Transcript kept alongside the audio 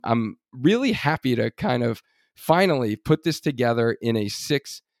I'm really happy to kind of finally put this together in a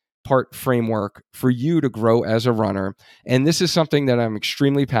 6-part framework for you to grow as a runner. And this is something that I'm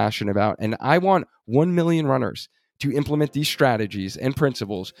extremely passionate about. And I want 1 million runners to implement these strategies and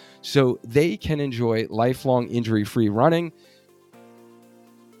principles so they can enjoy lifelong injury-free running.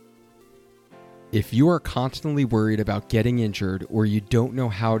 If you are constantly worried about getting injured or you don't know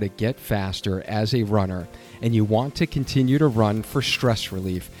how to get faster as a runner and you want to continue to run for stress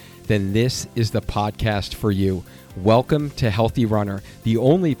relief, then this is the podcast for you. Welcome to Healthy Runner, the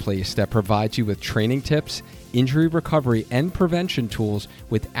only place that provides you with training tips, injury recovery, and prevention tools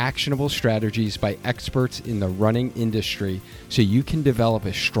with actionable strategies by experts in the running industry so you can develop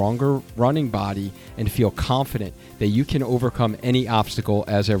a stronger running body and feel confident that you can overcome any obstacle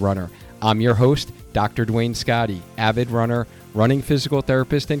as a runner. I'm your host, Dr. Dwayne Scotty, avid runner, running physical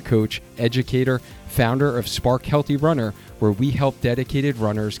therapist and coach, educator, founder of Spark Healthy Runner, where we help dedicated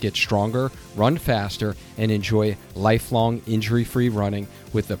runners get stronger, run faster, and enjoy lifelong injury-free running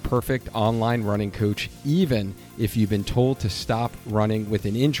with the perfect online running coach, even if you've been told to stop running with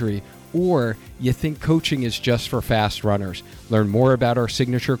an injury or you think coaching is just for fast runners. Learn more about our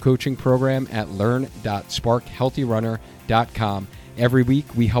signature coaching program at learn.sparkhealthyrunner.com. Every week,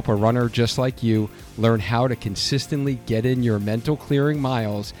 we help a runner just like you learn how to consistently get in your mental clearing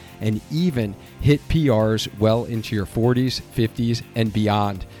miles and even hit PRs well into your 40s, 50s, and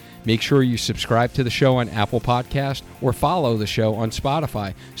beyond. Make sure you subscribe to the show on Apple Podcast or follow the show on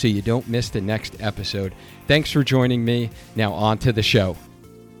Spotify so you don't miss the next episode. Thanks for joining me. Now on to the show.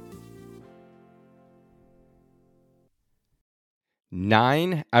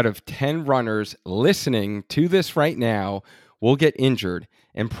 9 out of 10 runners listening to this right now will get injured,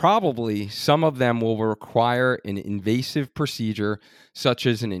 and probably some of them will require an invasive procedure such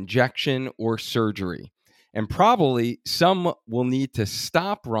as an injection or surgery. And probably some will need to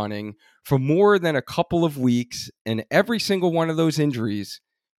stop running for more than a couple of weeks, and every single one of those injuries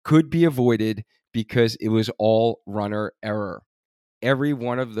could be avoided because it was all runner error. Every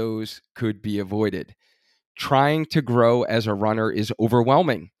one of those could be avoided. Trying to grow as a runner is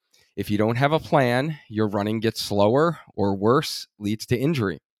overwhelming. If you don't have a plan, your running gets slower or worse, leads to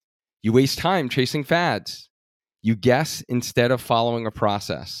injury. You waste time chasing fads. You guess instead of following a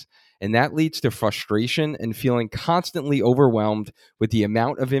process. And that leads to frustration and feeling constantly overwhelmed with the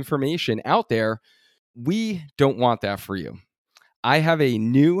amount of information out there. We don't want that for you. I have a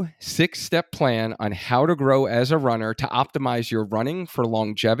new 6-step plan on how to grow as a runner to optimize your running for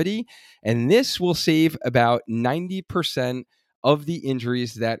longevity. And this will save about 90% of the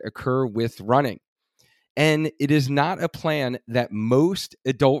injuries that occur with running. And it is not a plan that most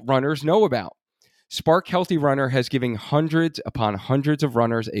adult runners know about. Spark Healthy Runner has given hundreds upon hundreds of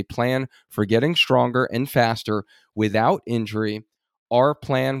runners a plan for getting stronger and faster without injury. Our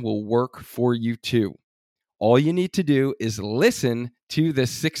plan will work for you too. All you need to do is listen to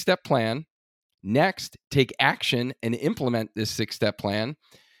this 6-step plan. Next, take action and implement this 6-step plan.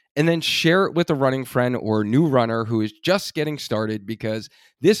 And then share it with a running friend or new runner who is just getting started, because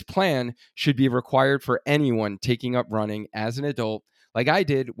this plan should be required for anyone taking up running as an adult, like I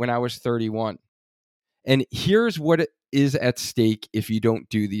did when I was 31. And here's what is at stake if you don't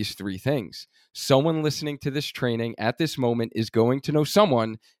do these 3 things. Someone listening to this training at this moment is going to know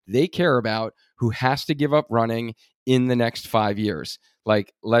someone they care about who has to give up running in the next 5 years.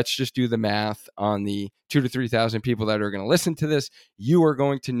 Like, let's just do the math on the 2,000 to 3,000 people that are going to listen to this. You are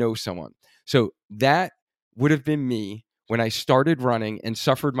going to know someone. So that would have been me when I started running and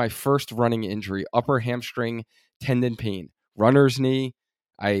suffered my first running injury, upper hamstring tendon pain, runner's knee.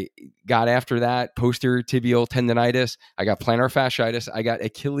 I got after that posterior tibial tendonitis. I got plantar fasciitis. I got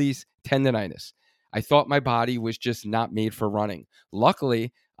Achilles tendonitis. I thought my body was just not made for running.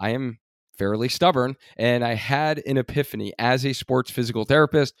 Luckily, I am fairly stubborn, and I had an epiphany as a sports physical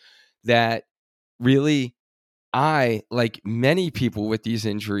therapist that really, I, like many people with these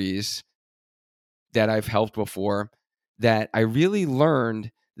injuries that I've helped before, that I really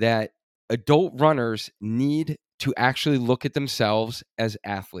learned that adult runners need to actually look at themselves as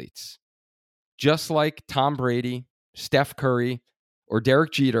athletes. Just like Tom Brady, Steph Curry, or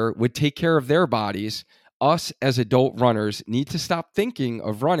Derek Jeter would take care of their bodies, us as adult runners need to stop thinking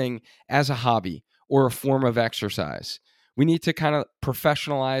of running as a hobby or a form of exercise. We need to kind of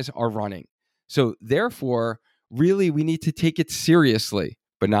professionalize our running. So therefore, really, we need to take it seriously,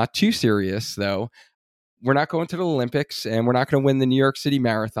 but not too serious, though. We're not going to the Olympics, and we're not going to win the New York City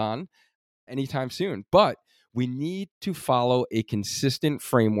Marathon anytime soon, but we need to follow a consistent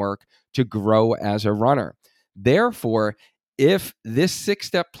framework to grow as a runner. Therefore, If this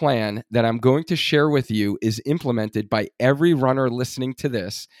 6-step plan that I'm going to share with you is implemented by every runner listening to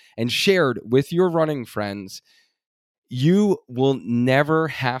this and shared with your running friends, you will never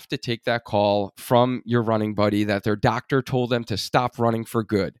have to take that call from your running buddy that their doctor told them to stop running for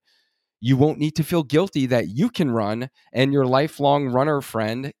good. You won't need to feel guilty that you can run and your lifelong runner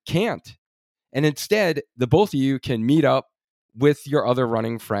friend can't. And instead, the both of you can meet up with your other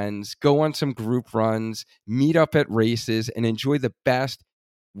running friends, go on some group runs, meet up at races, and enjoy the best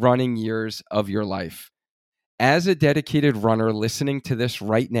running years of your life. As a dedicated runner listening to this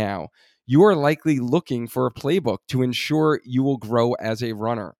right now, you are likely looking for a playbook to ensure you will grow as a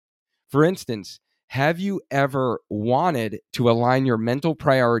runner. For instance, have you ever wanted to align your mental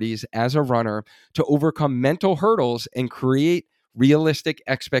priorities as a runner to overcome mental hurdles and create realistic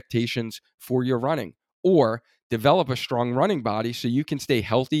expectations for your running? Or develop a strong running body so you can stay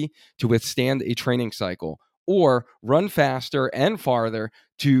healthy to withstand a training cycle? Or run faster and farther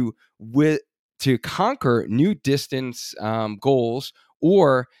to conquer new distance goals,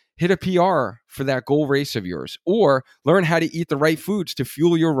 or hit a PR for that goal race of yours, or learn how to eat the right foods to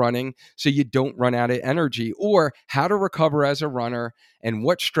fuel your running so you don't run out of energy, or how to recover as a runner and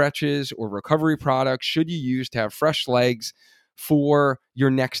what stretches or recovery products should you use to have fresh legs for your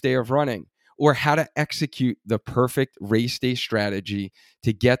next day of running, or how to execute the perfect race day strategy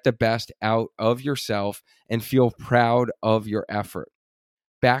to get the best out of yourself and feel proud of your effort.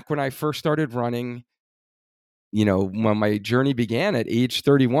 Back when I first started running, when my journey began at age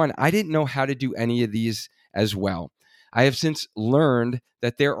 31, I didn't know how to do any of these as well. I have since learned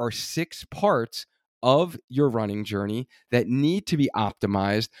that there are 6 parts of your running journey that need to be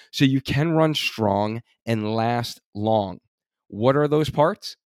optimized so you can run strong and last long. What are those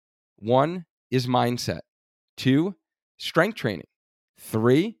parts? 1 is mindset. 2, strength training.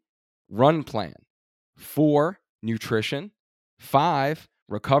 3, run plan. 4, nutrition. 5,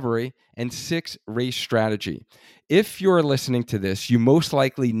 recovery. And 6, race strategy. If you're listening to this, you most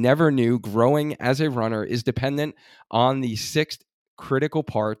likely never knew growing as a runner is dependent on the 6 critical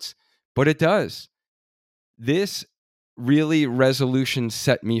parts, but it does. This really resolution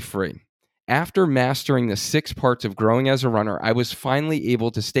set me free. After mastering the 6 parts of growing as a runner, I was finally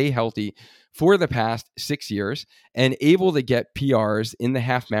able to stay healthy for the past 6 years and able to get PRs in the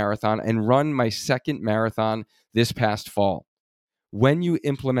half marathon and run my second marathon this past fall. When you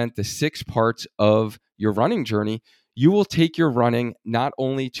implement the 6 parts of your running journey, you will take your running not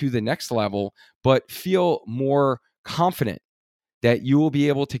only to the next level, but feel more confident that you will be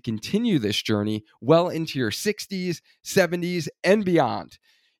able to continue this journey well into your 60s, 70s, and beyond.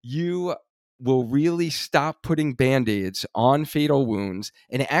 You will really stop putting Band-Aids on fatal wounds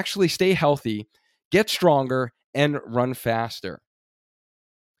and actually stay healthy, get stronger, and run faster.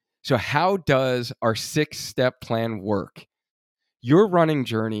 So how does our 6-step plan work? Your running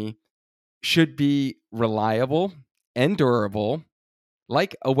journey should be reliable and durable,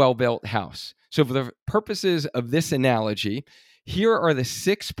 like a well-built house. So for the purposes of this analogy, here are the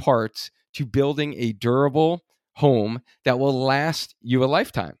 6 parts to building a durable home that will last you a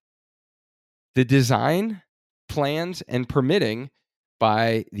lifetime. The design, plans, and permitting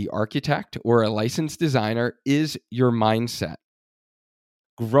by the architect or a licensed designer is your mindset.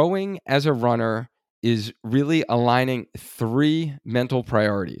 Growing as a runner is really aligning 3 mental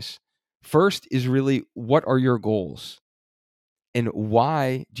priorities. First is really, what are your goals? And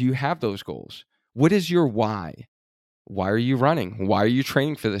why do you have those goals? What is your why? Why are you running? Why are you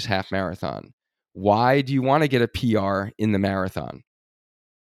training for this half marathon? Why do you want to get a PR in the marathon?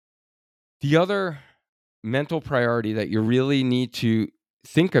 The other mental priority that you really need to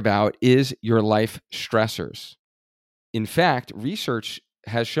think about is your life stressors. In fact, research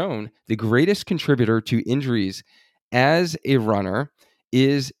has shown the greatest contributor to injuries as a runner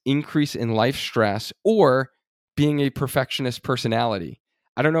is increase in life stress or being a perfectionist personality.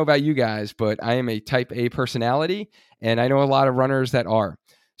 I don't know about you guys, but I am a type A personality, and I know a lot of runners that are.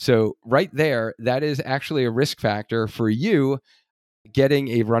 So right there, that is actually a risk factor for you getting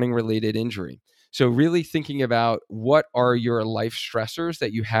a running related injury. So really thinking about what are your life stressors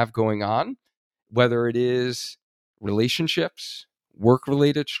that you have going on, whether it is relationships,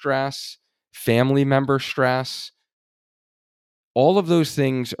 work-related stress, family member stress. All of those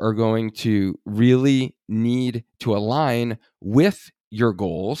things are going to really need to align with your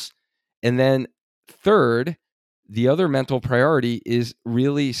goals. And then third, the other mental priority is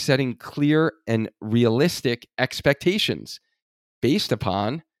really setting clear and realistic expectations based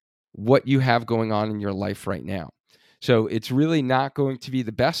upon what you have going on in your life right now. So it's really not going to be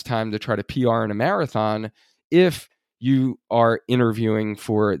the best time to try to PR in a marathon if you are interviewing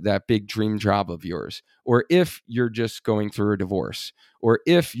for that big dream job of yours, or if you're just going through a divorce, or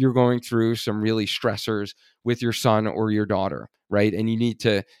if you're going through some really stressors with your son or your daughter, right? And you need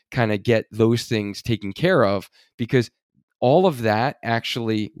to kind of get those things taken care of, because all of that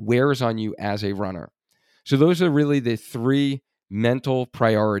actually wears on you as a runner. So those are really the three mental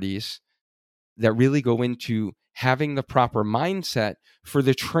priorities that really go into having the proper mindset for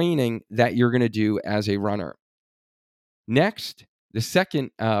the training that you're going to do as a runner. Next, the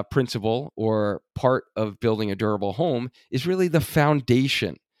second principle or part of building a durable home is really the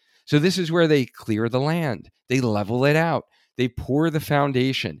foundation. So this is where they clear the land, they level it out, they pour the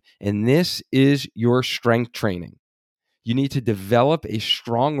foundation, and this is your strength training. You need to develop a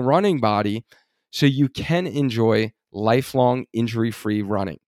strong running body so you can enjoy lifelong injury-free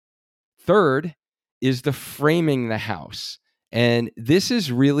running. Third is the framing the house. And this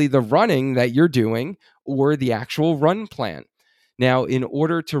is really the running that you're doing or the actual run plan. Now, in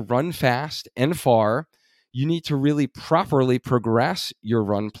order to run fast and far, you need to really properly progress your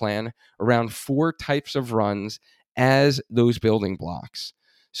run plan around 4 types of runs as those building blocks.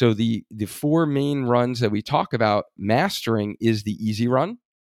 So the 4 main runs that we talk about mastering is the easy run,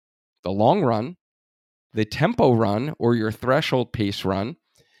 the long run, the tempo run or your threshold pace run,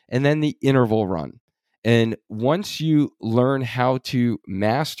 and then the interval run. And once you learn how to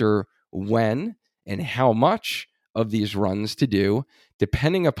master when and how much of these runs to do,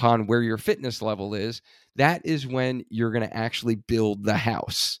 depending upon where your fitness level is, that is when you're going to actually build the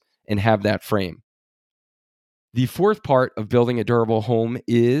house and have that frame. The fourth part of building a durable home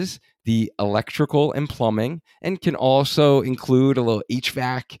is the electrical and plumbing, and can also include a little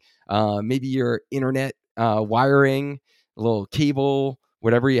HVAC, maybe your internet wiring, a little cable,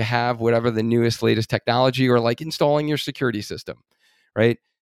 whatever you have, whatever the newest, latest technology, or like installing your security system, right?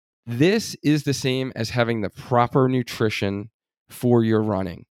 This is the same as having the proper nutrition for your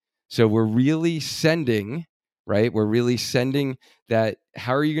running. So we're really sending, right? We're really sending that.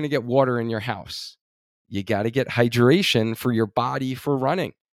 How are you going to get water in your house? You got to get hydration for your body for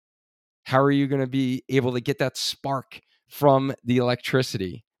running. How are you going to be able to get that spark from the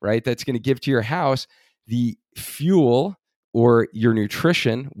electricity, right? That's going to give to your house. The fuel or your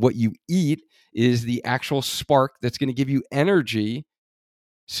nutrition, what you eat, is the actual spark that's going to give you energy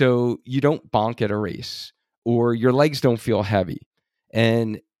so you don't bonk at a race or your legs don't feel heavy.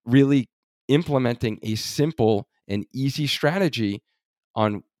 And really implementing a simple and easy strategy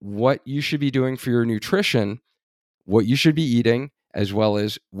on what you should be doing for your nutrition, what you should be eating, as well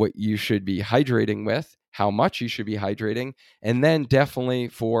as what you should be hydrating with, how much you should be hydrating, and then definitely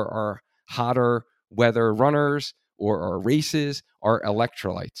for our hotter weather runners or our races, our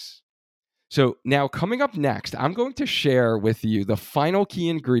electrolytes. So now coming up next, I'm going to share with you the final key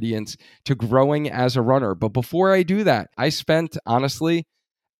ingredients to growing as a runner. But before I do that, I spent, honestly,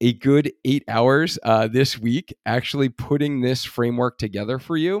 a good 8 hours this week actually putting this framework together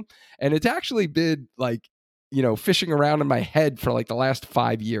for you. And it's actually been like, fishing around in my head for like the last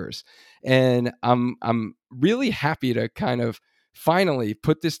 5 years. And I'm really happy to kind of finally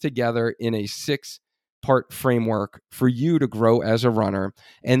put this together in a 6-part framework for you to grow as a runner.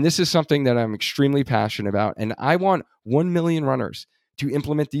 And this is something that I'm extremely passionate about. And I want 1 million runners to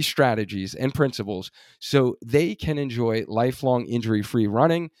implement these strategies and principles so they can enjoy lifelong injury-free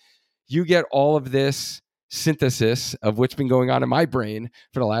running. You get all of this synthesis of what's been going on in my brain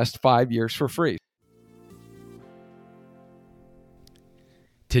for the last 5 years for free.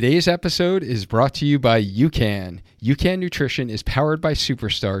 Today's episode is brought to you by UCAN. UCAN Nutrition is powered by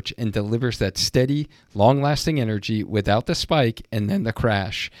Superstarch and delivers that steady, long-lasting energy without the spike and then the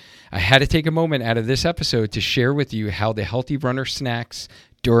crash. I had to take a moment out of this episode to share with you how the healthy runner snacks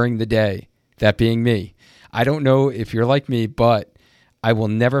during the day, that being me. I don't know if you're like me, but I will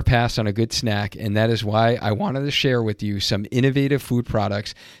never pass on a good snack, and that is why I wanted to share with you some innovative food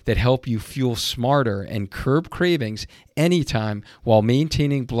products that help you fuel smarter and curb cravings anytime while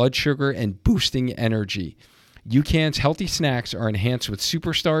maintaining blood sugar and boosting energy. UCAN's healthy snacks are enhanced with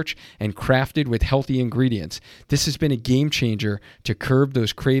Superstarch and crafted with healthy ingredients. This has been a game changer to curb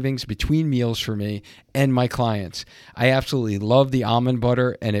those cravings between meals for me and my clients. I absolutely love the almond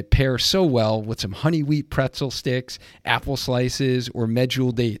butter, and it pairs so well with some honey wheat pretzel sticks, apple slices, or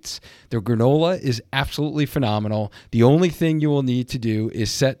medjool dates. The granola is absolutely phenomenal. The only thing you will need to do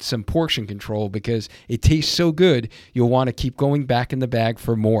is set some portion control because it tastes so good, you'll want to keep going back in the bag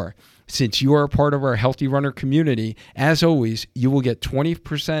for more. Since you are a part of our Healthy Runner community, as always, you will get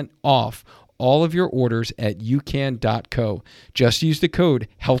 20% off all of your orders at ucan.co. Just use the code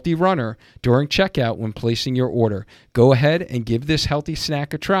HEALTHYRUNNER during checkout when placing your order. Go ahead and give this healthy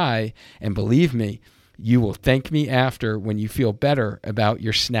snack a try, and believe me, You will thank me after when you feel better about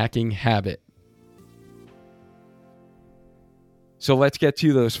your snacking habit. So let's get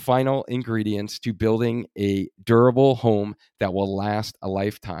to those final ingredients to building a durable home that will last a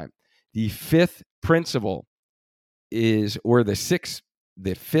lifetime. The fifth principle is, or the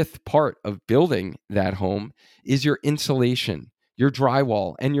fifth part of building that home is your insulation, your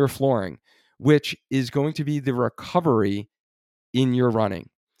drywall, and your flooring, which is going to be the recovery in your running.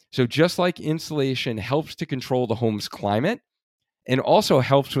 So just like insulation helps to control the home's climate and also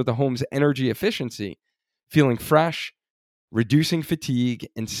helps with the home's energy efficiency, feeling fresh, reducing fatigue,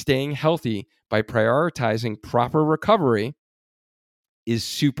 and staying healthy by prioritizing proper recovery is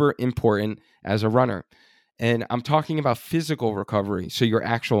super important as a runner. And I'm talking about physical recovery. So your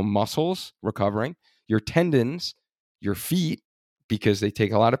actual muscles recovering, your tendons, your feet, because they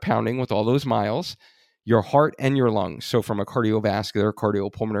take a lot of pounding with all those miles, your heart and your lungs. So from a cardiovascular,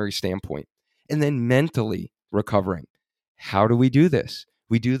 cardiopulmonary standpoint, and then mentally recovering. How do we do this?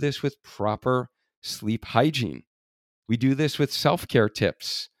 We do this with proper sleep hygiene. We do this with self-care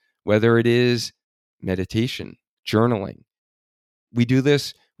tips, whether it is meditation, journaling. We do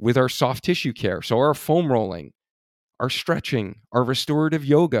this with our soft tissue care. So our foam rolling, our stretching, our restorative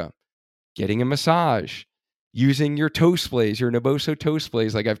yoga, getting a massage, using your toe splays, your Naboso toe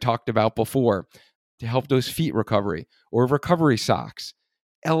splays, like I've talked about before, to help those feet recovery, or recovery socks,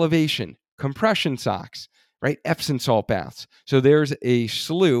 elevation, compression socks, right? Epsom salt baths. So there's a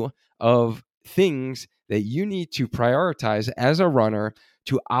slew of things that you need to prioritize as a runner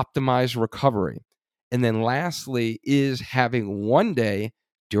to optimize recovery. And then lastly is having one day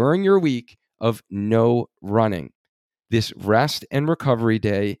during your week of no running. This rest and recovery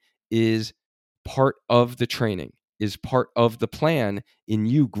day is part of the training, is part of the plan in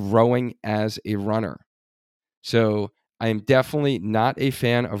you growing as a runner. So I am definitely not a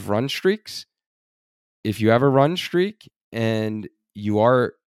fan of run streaks. If you have a run streak and you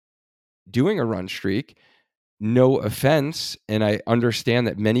are doing a run streak, no offense, and I understand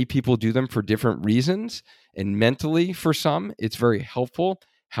that many people do them for different reasons, and mentally for some, it's very helpful.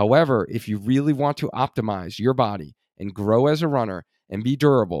 However, if you really want to optimize your body and grow as a runner and be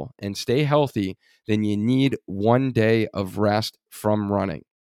durable and stay healthy, then you need one day of rest from running.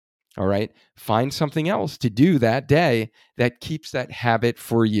 All right. Find something else to do that day that keeps that habit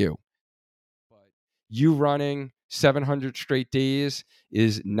for you. But you running 700 straight days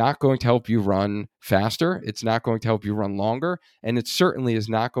is not going to help you run faster. It's not going to help you run longer. And it certainly is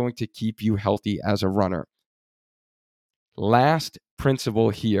not going to keep you healthy as a runner. Last principle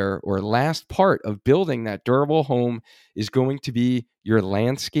here, or last part of building that durable home, is going to be your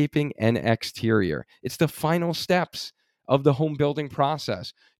landscaping and exterior. It's the final steps of the home building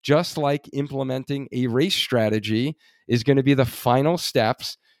process. Just like implementing a race strategy is going to be the final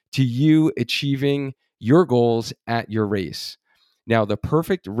steps to you achieving your goals at your race. Now, the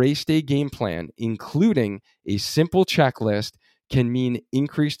perfect race day game plan, including a simple checklist, can mean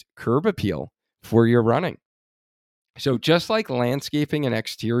increased curb appeal for your running. So just like landscaping and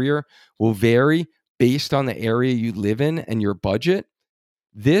exterior will vary based on the area you live in and your budget,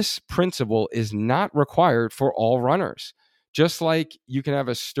 this principle is not required for all runners. Just like you can have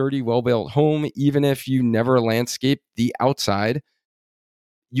a sturdy, well-built home, even if you never landscape the outside,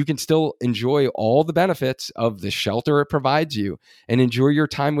 you can still enjoy all the benefits of the shelter it provides you and enjoy your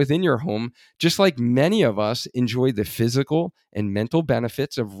time within your home, just like many of us enjoy the physical and mental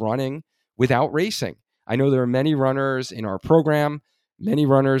benefits of running without racing. I know there are many runners in our program, many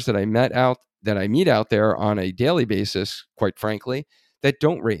runners that I meet out there on a daily basis, quite frankly, that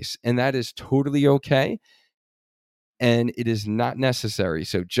don't race, and that is totally okay. And it is not necessary.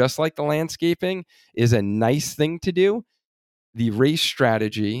 So just like the landscaping is a nice thing to do, the race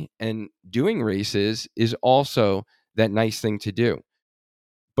strategy and doing races is also that nice thing to do.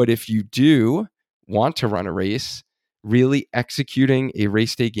 But if you do want to run a race, really executing a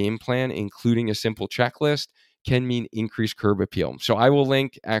race day game plan, including a simple checklist, can mean increased curb appeal. So I will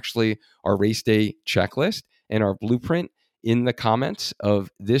link actually our race day checklist and our blueprint in the comments of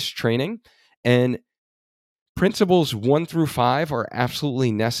this training. And principles 1 through 5 are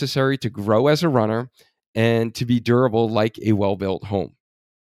absolutely necessary to grow as a runner and to be durable like a well-built home.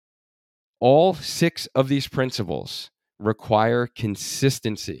 All 6 of these principles require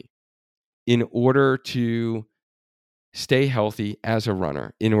consistency in order to stay healthy as a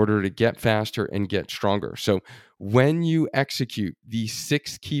runner, in order to get faster and get stronger. So when you execute these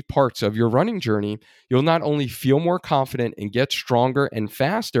 6 key parts of your running journey, you'll not only feel more confident and get stronger and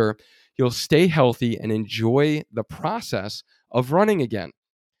faster, you'll stay healthy and enjoy the process of running again.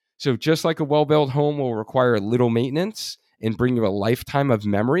 So just like a well-built home will require little maintenance and bring you a lifetime of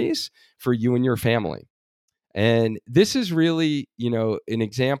memories for you and your family. And this is really, an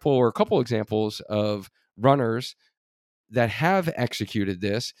example or a couple examples of runners that have executed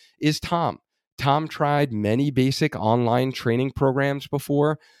this is Tom. Tom tried many basic online training programs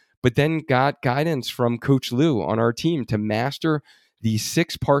before, but then got guidance from Coach Lou on our team to master the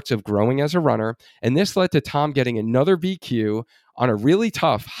 6 parts of growing as a runner. And this led to Tom getting another BQ on a really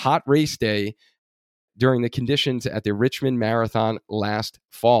tough, hot race day during the conditions at the Richmond Marathon last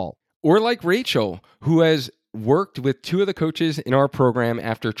fall. Or like Rachel, who has worked with 2 of the coaches in our program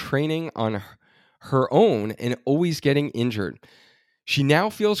after training on her own and always getting injured. She now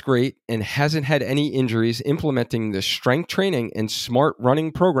feels great and hasn't had any injuries implementing the strength training and smart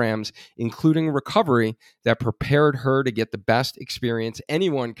running programs, including recovery, that prepared her to get the best experience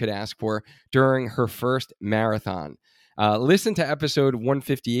anyone could ask for during her first marathon. Listen to episode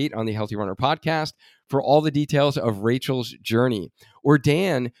 158 on the Healthy Runner podcast for all the details of Rachel's journey. Or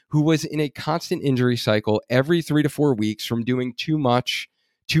Dan, who was in a constant injury cycle every 3 to 4 weeks from doing too much,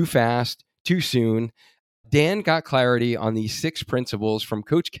 too fast, too soon. Dan got clarity on these 6 principles from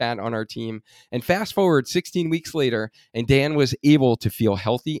Coach Kat on our team. And fast forward 16 weeks later, and Dan was able to feel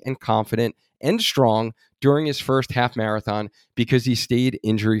healthy and confident and strong during his first half marathon because he stayed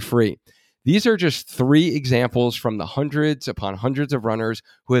injury-free. These are just 3 examples from the hundreds upon hundreds of runners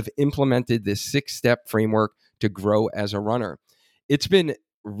who have implemented this 6-step framework to grow as a runner. It's been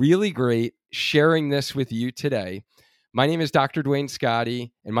really great sharing this with you today. My name is Dr. Dwayne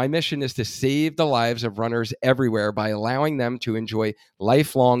Scotty, and my mission is to save the lives of runners everywhere by allowing them to enjoy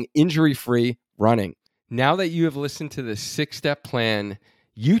lifelong, injury-free running. Now that you have listened to the 6-step plan,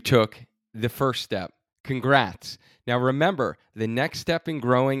 you took the first step. Congrats. Now remember, the next step in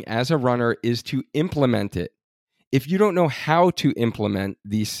growing as a runner is to implement it. If you don't know how to implement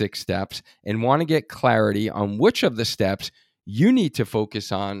these 6 steps and want to get clarity on which of the steps you need to focus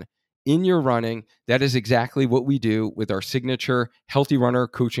on in your running, that is exactly what we do with our signature Healthy Runner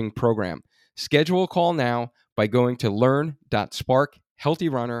coaching program. Schedule a call now by going to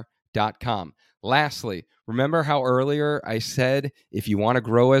learn.sparkhealthyrunner.com. Lastly, remember how earlier I said if you want to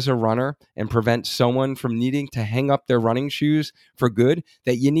grow as a runner and prevent someone from needing to hang up their running shoes for good,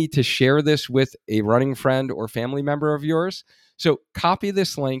 that you need to share this with a running friend or family member of yours? So copy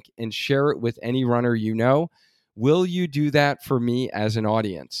this link and share it with any runner you know. Will you do that for me as an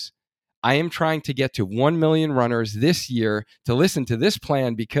audience? I am trying to get to 1 million runners this year to listen to this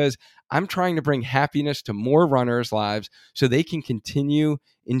plan because I'm trying to bring happiness to more runners' lives so they can continue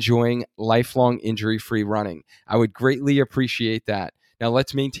enjoying lifelong injury-free running. I would greatly appreciate that. Now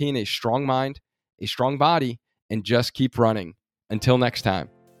let's maintain a strong mind, a strong body, and just keep running. Until next time.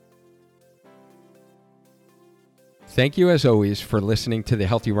 Thank you, as always, for listening to the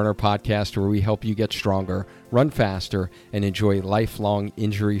Healthy Runner podcast, where we help you get stronger, run faster, and enjoy lifelong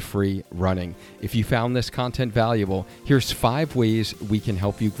injury-free running. If you found this content valuable, here's 5 ways we can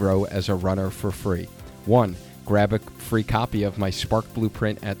help you grow as a runner for free. 1, grab a free copy of my Spark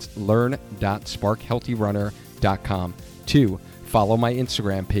Blueprint at learn.sparkhealthyrunner.com. 2, follow my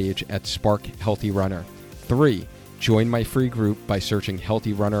Instagram page at Spark Healthy Runner. 3, join my free group by searching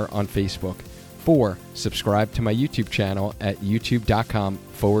Healthy Runner on Facebook. 4, subscribe to my YouTube channel at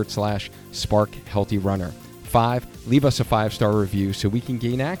youtube.com/SparkHealthyRunner. 5, leave us a 5-star review so we can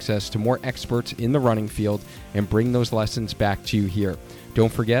gain access to more experts in the running field and bring those lessons back to you here.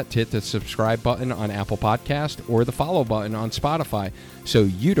 Don't forget to hit the subscribe button on Apple Podcast or the follow button on Spotify so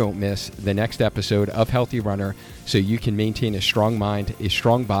you don't miss the next episode of Healthy Runner, so you can maintain a strong mind, a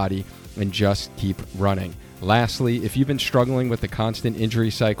strong body, and just keep running. Lastly, if you've been struggling with the constant injury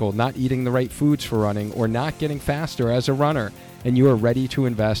cycle, not eating the right foods for running, or not getting faster as a runner, and you are ready to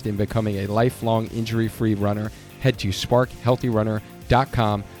invest in becoming a lifelong injury-free runner, head to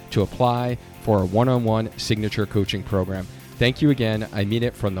sparkhealthyrunner.com to apply for a one-on-one signature coaching program. Thank you again. I mean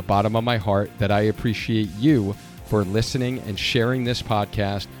it from the bottom of my heart that I appreciate you for listening and sharing this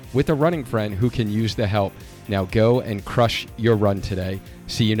podcast with a running friend who can use the help. Now go and crush your run today.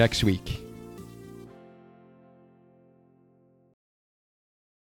 See you next week.